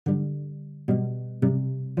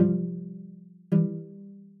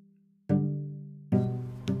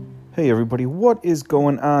Hey everybody, what is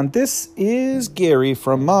going on? This is Gary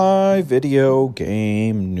from My Video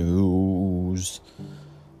Game News.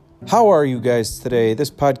 How are you guys today? This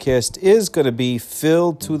podcast is going to be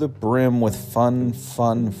filled to the brim with fun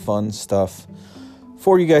stuff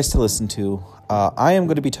for you guys to listen to. I am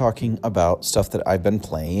going to be talking about stuff that I've been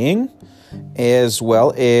playing, as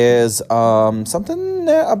well as something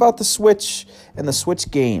about the Switch and the Switch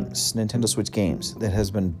games, Nintendo Switch games, that has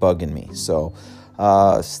been bugging me. So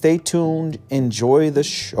stay tuned, enjoy the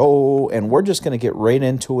show, and we're just going to get right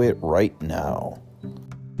into it right now.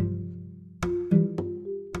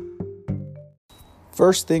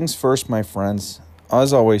 First things first, my friends.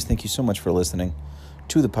 As always, thank you so much for listening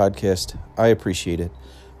to the podcast. I appreciate it.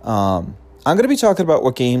 I'm going to be talking about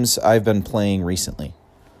what games I've been playing recently.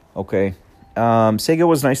 Okay. Sega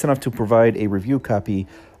was nice enough to provide a review copy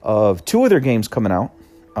of two of their games coming out.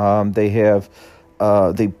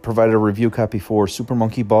 They provided a review copy for Super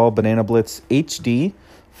Monkey Ball Banana Blitz HD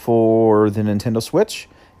for the Nintendo Switch,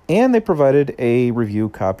 and they provided a review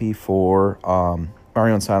copy for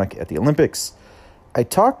Mario and Sonic at the Olympics. I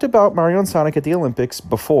talked about Mario and Sonic at the Olympics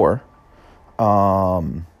before at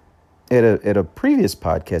a previous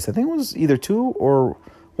podcast. I think it was either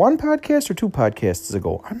one podcast or two podcasts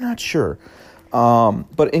ago. I'm not sure.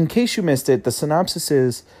 But in case you missed it, the synopsis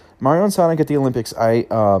is Mario and Sonic at the Olympics. I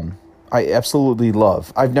absolutely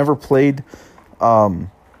love. I've never played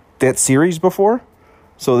that series before,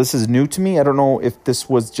 so this is new to me. I don't know if this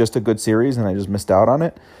was just a good series and I just missed out on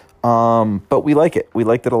it. But we like it. We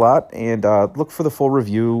liked it a lot, and look for the full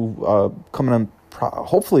review coming on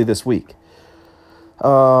hopefully this week.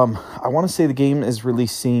 I want to say the game is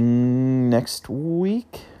releasing next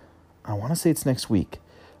week. I want to say it's next week.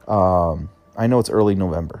 I know it's early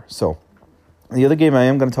November. So the other game I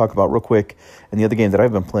am going to talk about real quick, and the other game that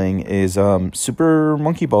I've been playing is Super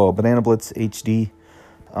Monkey Ball Banana Blitz HD.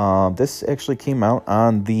 This actually came out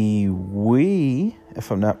on the Wii, if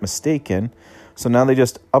I'm not mistaken. So now they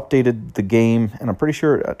just updated the game, and I'm pretty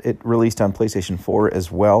sure it released on PlayStation 4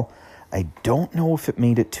 as well. I don't know if it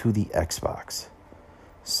made it to the Xbox.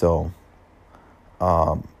 So,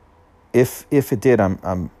 if it did,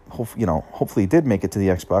 hopefully it did make it to the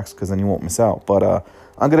Xbox, because then you won't miss out. But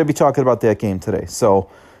I'm going to be talking about that game today. So,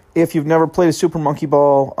 if you've never played a Super Monkey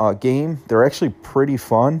Ball game, they're actually pretty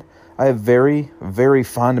fun. I have very, very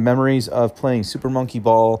fond memories of playing Super Monkey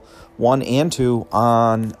Ball 1 and 2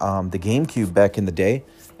 on the GameCube back in the day.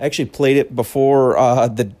 I actually played it before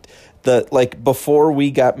before we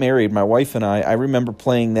got married, my wife and I remember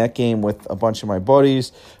playing that game with a bunch of my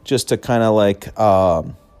buddies just to kind of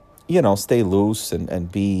stay loose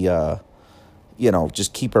and be,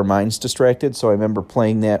 just keep our minds distracted. So I remember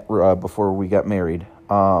playing that before we got married.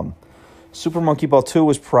 Super Monkey Ball 2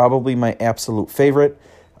 was probably my absolute favorite.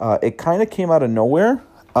 It kind of came out of nowhere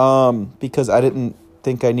because I didn't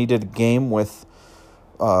think I needed a game with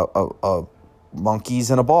monkeys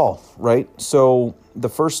and a ball, right? So the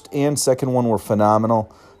first and second one were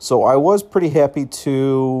phenomenal. So I was pretty happy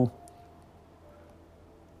to,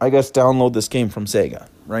 download this game from Sega,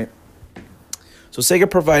 right? So Sega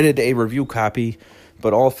provided a review copy,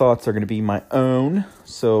 but all thoughts are going to be my own.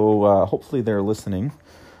 So hopefully they're listening.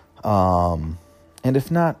 And if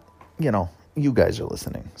not, you guys are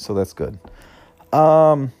listening, so that's good.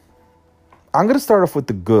 I'm going to start off with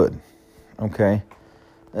the good, okay?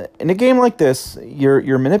 In a game like this,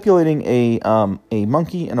 you're manipulating a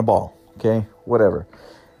monkey and a ball, okay? Whatever.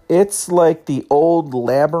 It's like the old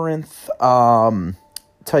Labyrinth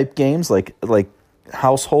type games, like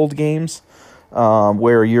household games,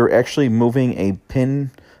 where you're actually moving a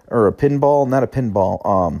pin or a pinball, not a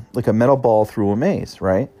pinball, like a metal ball through a maze,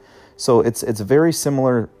 right? So it's a very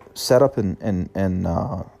similar setup and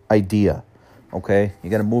idea. Okay, you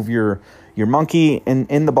got to move your monkey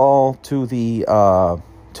in the ball to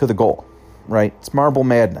the goal, right? It's Marble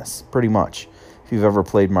Madness, pretty much. If you've ever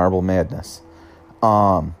played Marble Madness,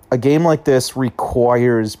 a game like this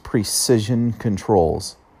requires precision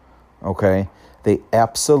controls. Okay, they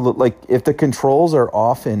absolutely if the controls are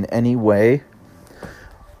off in any way,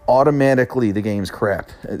 automatically the game's crap.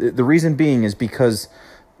 The reason being is because,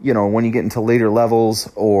 when you get into later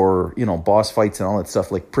levels or, boss fights and all that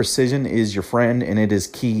stuff, precision is your friend, and it is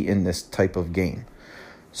key in this type of game.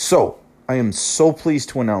 So, I am so pleased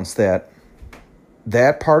to announce that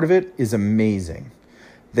part of it is amazing.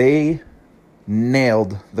 They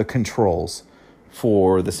nailed the controls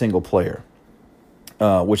for the single player,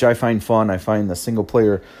 which I find fun. I find the single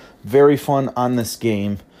player very fun on this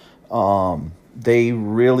game. They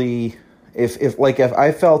really If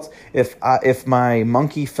my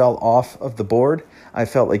monkey fell off of the board, I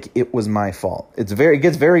felt like it was my fault. It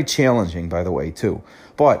gets very challenging, by the way, too.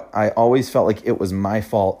 But I always felt like it was my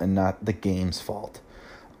fault and not the game's fault.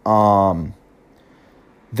 I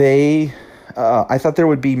thought there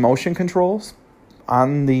would be motion controls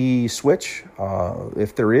on the Switch.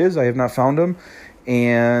 If there is, I have not found them.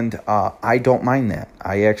 And I don't mind that.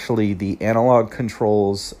 The analog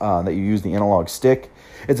controls that you use the analog stick,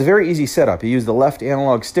 it's a very easy setup. You use the left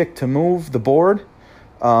analog stick to move the board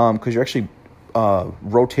because you're actually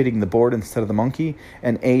rotating the board instead of the monkey,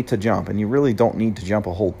 and A to jump. And you really don't need to jump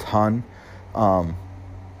a whole ton.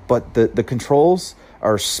 But the controls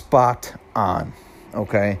are spot on,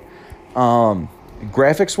 okay?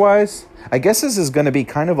 Graphics-wise, I guess this is going to be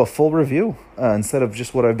kind of a full review instead of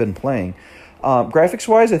just what I've been playing.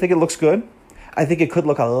 Graphics-wise, I think it looks good. I think it could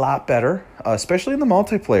look a lot better, especially in the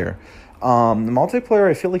multiplayer. The multiplayer,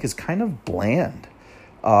 I feel like, is kind of bland.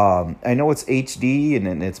 I know it's HD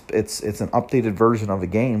and it's an updated version of the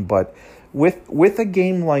game, but with a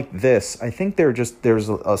game like this, I think there's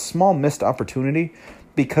a small missed opportunity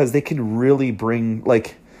because they can really bring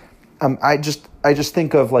I just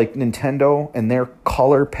think of like Nintendo and their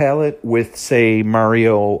color palette with, say,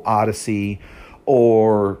 Mario Odyssey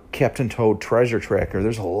or Captain Toad Treasure Tracker.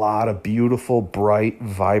 There's a lot of beautiful, bright,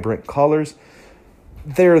 vibrant colors.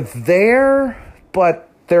 They're there, but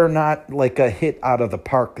they're not like a hit out of the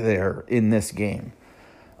park there in this game.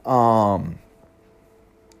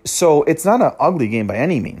 So it's not an ugly game by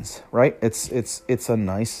any means, right? It's a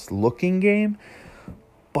nice looking game,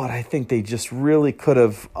 but I think they just really could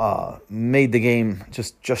have made the game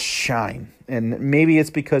just shine. And maybe it's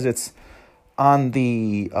because it's on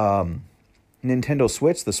the Nintendo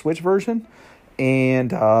Switch, the Switch version,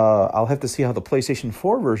 and I'll have to see how the PlayStation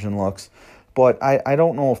 4 version looks, but I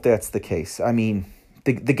don't know if that's the case. I mean,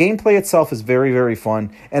 the gameplay itself is very, very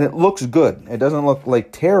fun, and it looks good. It doesn't look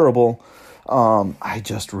like terrible. I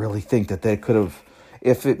just really think that they could have,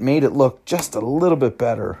 if it made it look just a little bit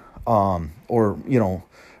better, or,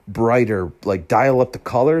 brighter, like dial up the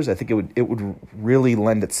colors, I think it would really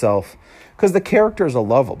lend itself, because the characters are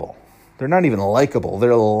lovable. They're not even likable.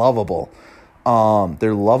 They're lovable.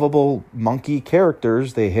 They're lovable monkey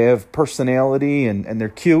characters. They have personality and they're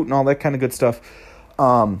cute and all that kind of good stuff.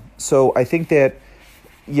 So I think that,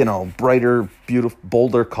 brighter, beautiful,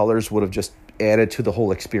 bolder colors would have just added to the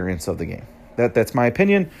whole experience of the game. That's my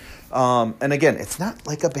opinion. And again, it's not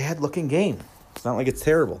like a bad looking game. It's not like it's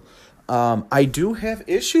terrible. I do have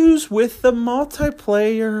issues with the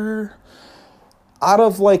multiplayer. Out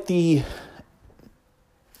of like the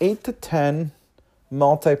 8 to 10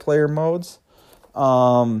 multiplayer modes, we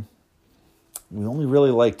only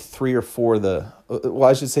really liked 3 or 4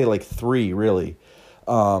 3 really,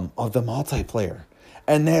 of the multiplayer.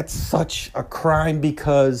 And that's such a crime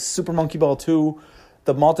because Super Monkey Ball 2,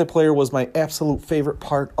 the multiplayer was my absolute favorite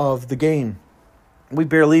part of the game. We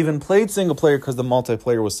barely even played single player because the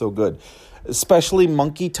multiplayer was so good, especially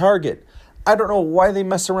Monkey Target. I don't know why they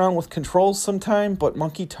mess around with controls sometime, but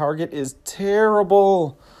Monkey Target is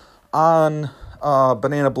terrible on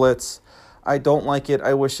Banana Blitz. I don't like it.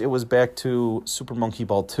 I wish it was back to Super Monkey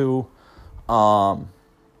Ball 2.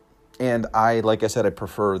 And like I said, I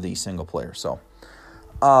prefer the single player. So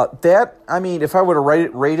if I were to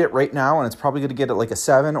rate it right now, and it's probably going to get it like a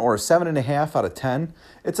 7 or a 7.5 out of 10.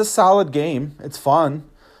 It's a solid game. It's fun.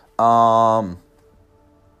 But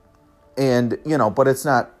it's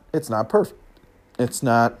not perfect. It's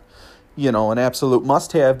not, an absolute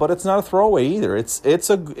must-have, but it's not a throwaway either. It's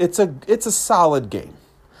a solid game.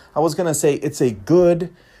 I was gonna say it's a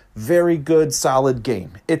good, very good, solid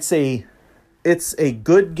game. It's a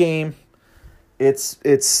good game. It's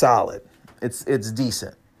solid. It's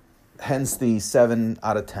decent. Hence the 7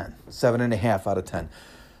 out of 10, 7.5 out of 10.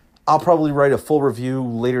 I'll probably write a full review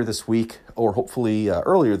later this week, or hopefully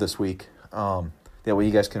earlier this week. That way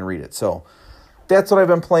you guys can read it. So that's what I've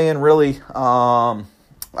been playing, really.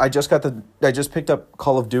 I just picked up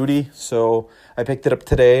Call of Duty, so I picked it up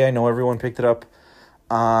today. I know everyone picked it up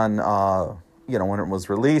on, when it was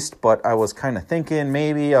released, but I was kind of thinking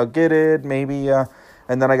maybe I'll get it,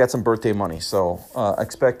 and then I got some birthday money, so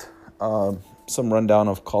expect some rundown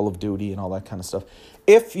of Call of Duty and all that kind of stuff.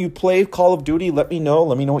 If you play Call of Duty, let me know.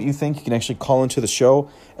 Let me know what you think. You can actually call into the show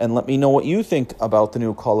and let me know what you think about the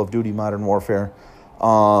new Call of Duty Modern Warfare.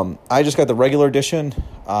 I just got the regular edition.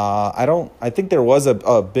 I think there was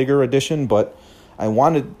a bigger edition, but I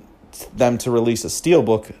wanted them to release a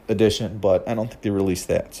Steelbook edition, but I don't think they released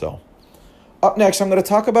that. So up next, I'm going to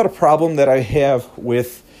talk about a problem that I have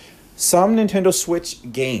with some Nintendo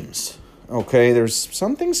Switch games. Okay, there's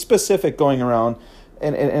something specific going around,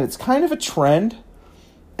 and it's kind of a trend,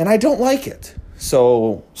 and I don't like it.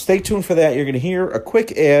 So stay tuned for that. You're going to hear a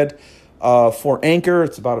quick ad for Anchor.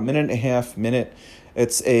 It's about a minute and a half.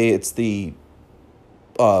 It's the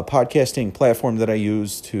podcasting platform that I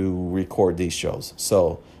use to record these shows.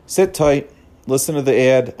 So sit tight, listen to the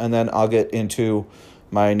ad, and then I'll get into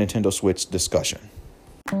my Nintendo Switch discussion.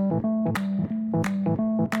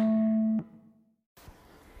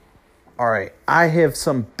 All right, I have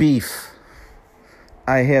some beef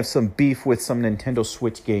with some Nintendo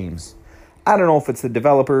Switch games. I don't know if it's the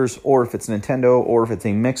developers or if it's Nintendo or if it's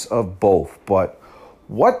a mix of both, but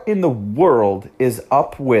what in the world is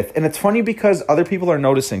up with, and it's funny because other people are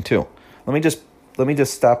noticing too. Let me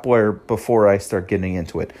just stop before I start getting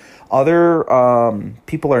into it. Other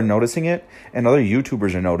people are noticing it, and other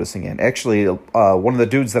YouTubers are noticing it. Actually, one of the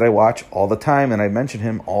dudes that I watch all the time, and I mention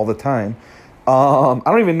him all the time. I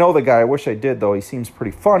don't even know the guy. I wish I did, though. He seems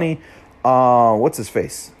pretty funny. What's his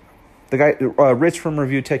face? The guy, Rich from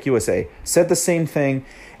Review Tech USA, said the same thing.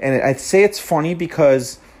 And I'd say it's funny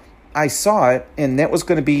because I saw it, and that was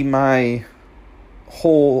going to be my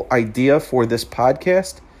whole idea for this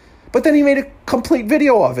podcast. But then he made a complete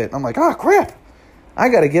video of it. I'm like, oh, crap. I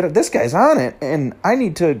got to get it. This guy's on it, and I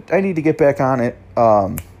need to get back on it.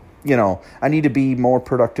 I need to be more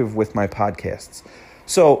productive with my podcasts.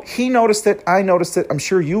 So he noticed it. I noticed it. I'm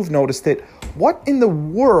sure you've noticed it. What in the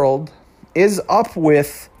world is up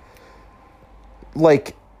with,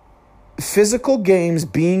 like, physical games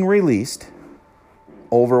being released?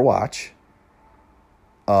 Overwatch.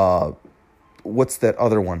 What's that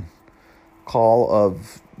other one? Call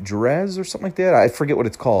of Juarez or something like that? I forget what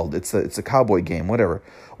it's called. It's a cowboy game, whatever.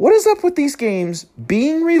 What is up with these games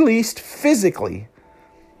being released physically?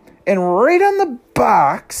 And right on the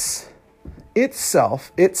box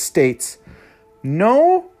itself, it states,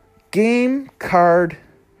 no game card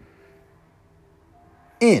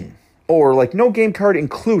in, or like no game card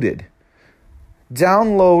included,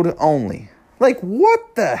 download only. Like,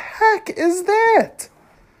 what the heck is that?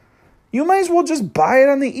 You might as well just buy it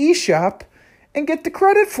on the eShop and get the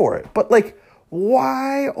credit for it. But like,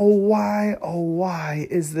 why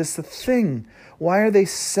is this a thing? Why are they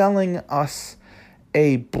selling us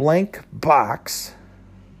a blank box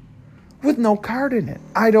with no card in it?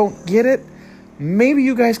 I don't get it. Maybe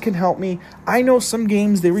you guys can help me. I know some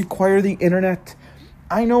games, they require the internet.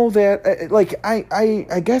 I know that,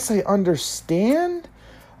 I guess I understand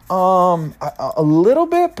a little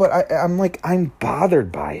bit, but I'm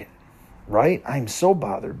bothered by it, right? I'm so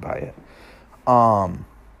bothered by it.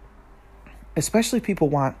 Especially people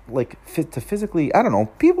want, to physically, I don't know,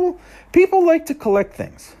 people like to collect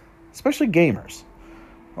things, especially gamers,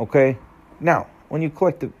 okay? Now, when you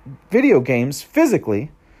collect the video games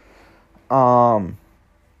physically,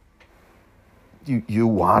 you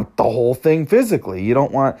want the whole thing physically. You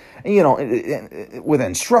don't want, with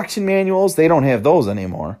instruction manuals, they don't have those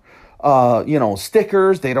anymore.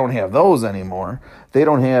 Stickers, they don't have those anymore. They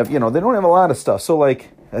don't have a lot of stuff. So,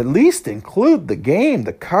 at least include the game,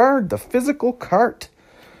 the card, the physical cart.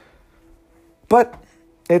 But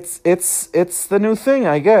it's the new thing,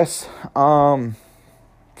 I guess.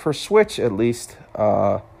 For Switch, at least.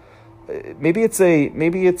 Maybe it's a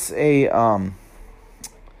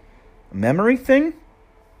memory thing.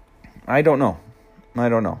 I don't know.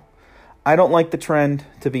 I don't like the trend,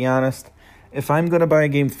 to be honest. If I'm going to buy a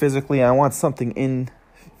game physically, I want something in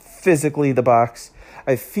physically the box.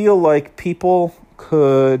 I feel like people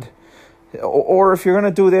could, or if you're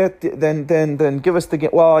going to do that, then give us the game.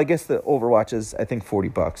 Well, I guess the Overwatch is, I think,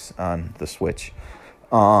 $40 on the Switch.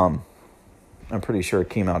 I'm pretty sure it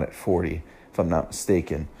came out at $40, if I'm not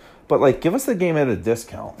mistaken. But give us the game at a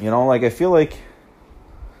discount. I feel like,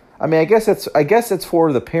 I guess it's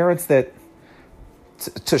for the parents that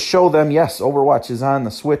to show them, yes, Overwatch is on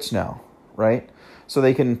the Switch now, right? So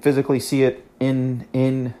they can physically see it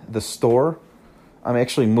in the store. I'm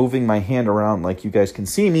actually moving my hand around like you guys can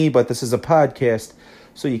see me, but this is a podcast,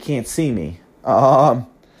 so you can't see me. So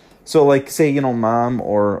say, mom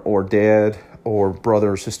or dad or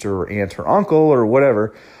brother or sister or aunt or uncle or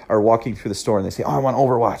whatever are walking through the store and they say, oh, I want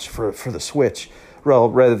Overwatch for the Switch.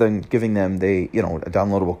 Rather than giving them a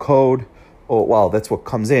downloadable code. Oh, well, that's what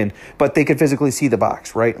comes in. But they could physically see the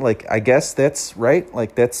box, right? I guess that's right.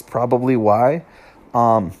 That's probably why.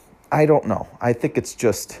 I don't know. I think it's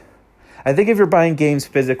just, I think if you're buying games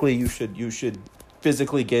physically, you should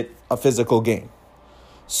physically get a physical game.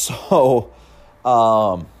 So,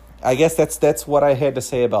 I guess that's what I had to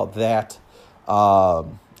say about that.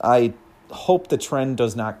 I hope the trend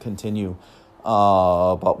does not continue.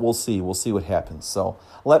 But we'll see. We'll see what happens. So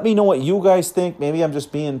let me know what you guys think. Maybe I'm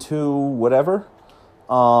just being too whatever.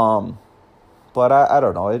 But I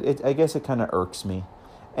don't know. I guess it kind of irks me,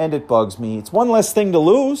 and it bugs me. It's one less thing to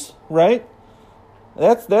lose, right?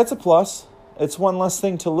 That's a plus. It's one less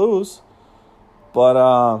thing to lose. But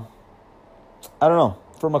I don't know.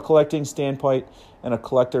 From a collecting standpoint and a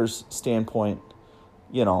collector's standpoint,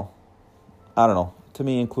 I don't know. To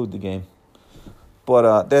me, include the game.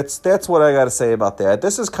 But that's what I got to say about that.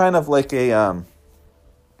 This is kind of like a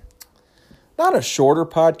not a shorter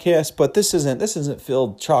podcast, but this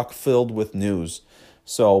isn't chock filled with news.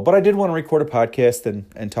 So, but I did want to record a podcast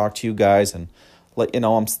and talk to you guys and let you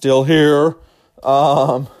know I'm still here.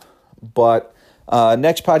 But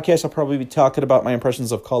next podcast, I'll probably be talking about my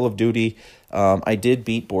impressions of Call of Duty. I did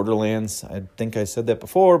beat Borderlands. I think I said that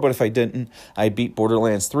before, but if I didn't, I beat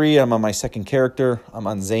Borderlands 3. I'm on my second character. I'm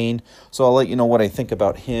on Zane. So I'll let you know what I think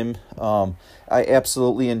about him. I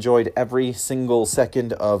absolutely enjoyed every single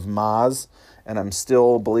second of Maz, and I'm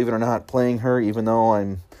still, believe it or not, playing her, even though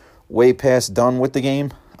I'm way past done with the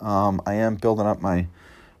game. I am building up my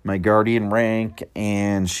Guardian rank,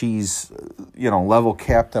 and she's, level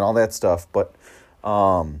capped and all that stuff. But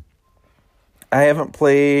I haven't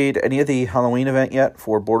played any of the Halloween event yet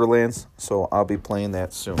for Borderlands, so I'll be playing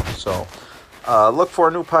that soon. So look for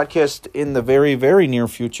a new podcast in the very, very near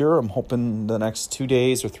future. I'm hoping the next 2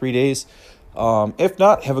 days or 3 days. If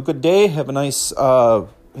not, have a good day. Have a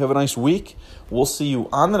nice week. We'll see you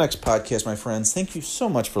on the next podcast, my friends. Thank you so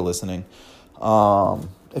much for listening.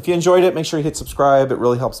 If you enjoyed it, make sure you hit subscribe. It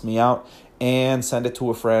really helps me out. And send it to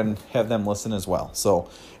a friend. Have them listen as well. So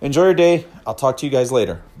enjoy your day. I'll talk to you guys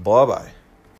later. Bye-bye.